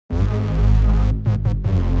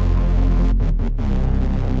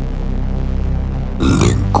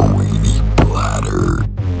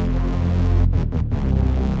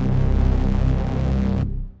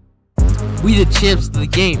champs of the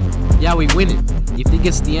game. Yeah, we win it. You think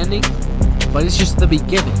it's the ending? But it's just the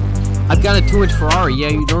beginning. I've got a 2-inch Ferrari, yeah,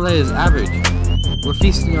 you know that is average. We're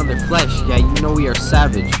feasting on their flesh, yeah, you know we are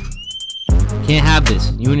savage. Can't have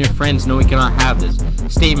this. You and your friends know we cannot have this.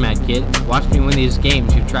 Stay mad, kid. Watch me win these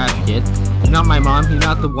games, you trash kid. You're not my mom, you're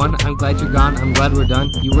not the one. I'm glad you're gone, I'm glad we're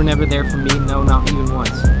done. You were never there for me, no, not even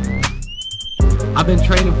once. I've been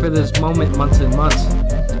training for this moment months and months.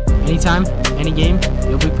 Anytime, any game,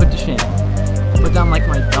 you'll be put to shame. Put down like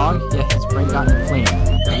my dog, yeah, his brain got inflamed.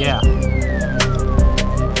 Yeah.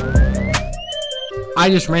 I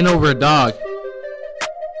just ran over a dog.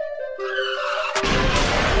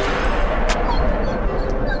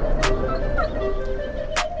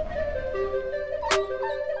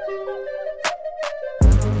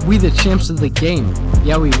 We the champs of the game,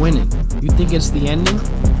 yeah we win it. You think it's the ending?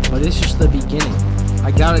 But it's just the beginning.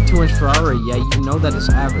 I got a 2-inch Ferrari, yeah you know that is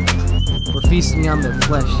average. We're feasting on their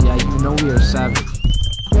flesh, yeah you know we are savage.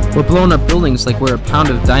 We're blowing up buildings like we're a pound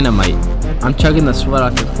of dynamite. I'm chugging the sweat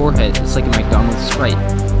off your forehead, it's like a McDonald's Sprite.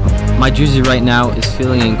 My jersey right now is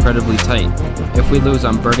feeling incredibly tight. If we lose,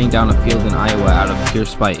 I'm burning down a field in Iowa out of pure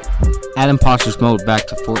spite. Add imposters mode back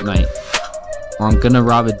to Fortnite. Or I'm gonna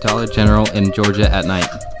rob a Dollar General in Georgia at night.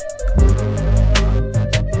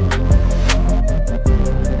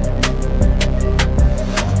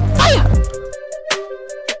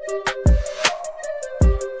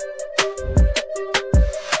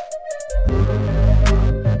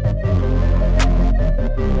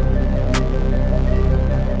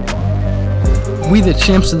 We the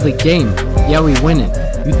champs of the game, yeah we win it.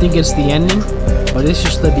 You think it's the ending? But it's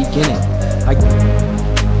just the beginning.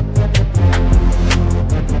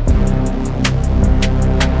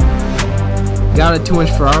 Got a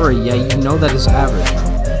 2-inch Ferrari, yeah you know that is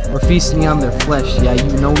average. We're feasting on their flesh, yeah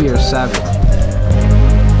you know we are savage.